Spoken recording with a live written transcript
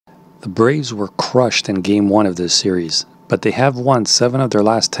The Braves were crushed in Game 1 of this series, but they have won 7 of their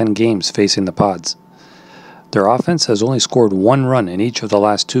last 10 games facing the Pods. Their offense has only scored 1 run in each of the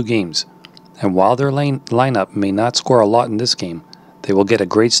last 2 games, and while their lineup may not score a lot in this game, they will get a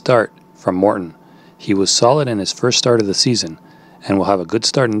great start from Morton. He was solid in his first start of the season, and will have a good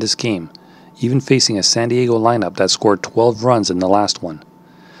start in this game, even facing a San Diego lineup that scored 12 runs in the last one.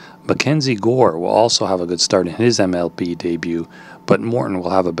 Mackenzie Gore will also have a good start in his MLB debut, but Morton will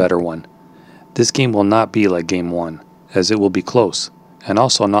have a better one. This game will not be like Game 1, as it will be close, and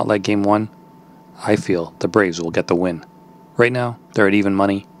also not like Game 1. I feel the Braves will get the win. Right now, they're at even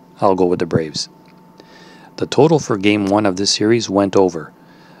money. I'll go with the Braves. The total for Game 1 of this series went over,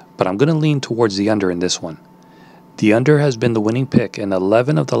 but I'm going to lean towards the under in this one. The under has been the winning pick in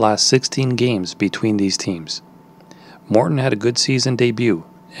 11 of the last 16 games between these teams. Morton had a good season debut,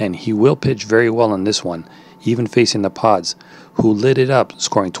 and he will pitch very well in this one, even facing the Pods, who lit it up,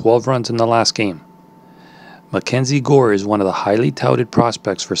 scoring 12 runs in the last game. Mackenzie Gore is one of the highly touted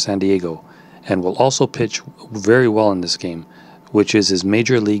prospects for San Diego, and will also pitch very well in this game, which is his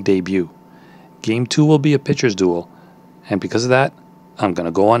major league debut. Game 2 will be a pitcher's duel, and because of that, I'm going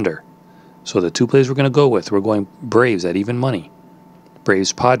to go under. So the 2 plays we're going to go with, we're going Braves at even money.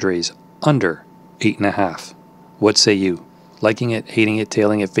 Braves Padres under 8.5. What say you? Liking it, hating it,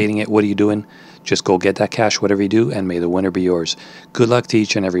 tailing it, fading it, what are you doing? Just go get that cash, whatever you do, and may the winner be yours. Good luck to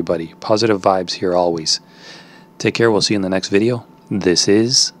each and everybody. Positive vibes here always. Take care. We'll see you in the next video. This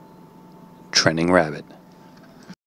is Trending Rabbit.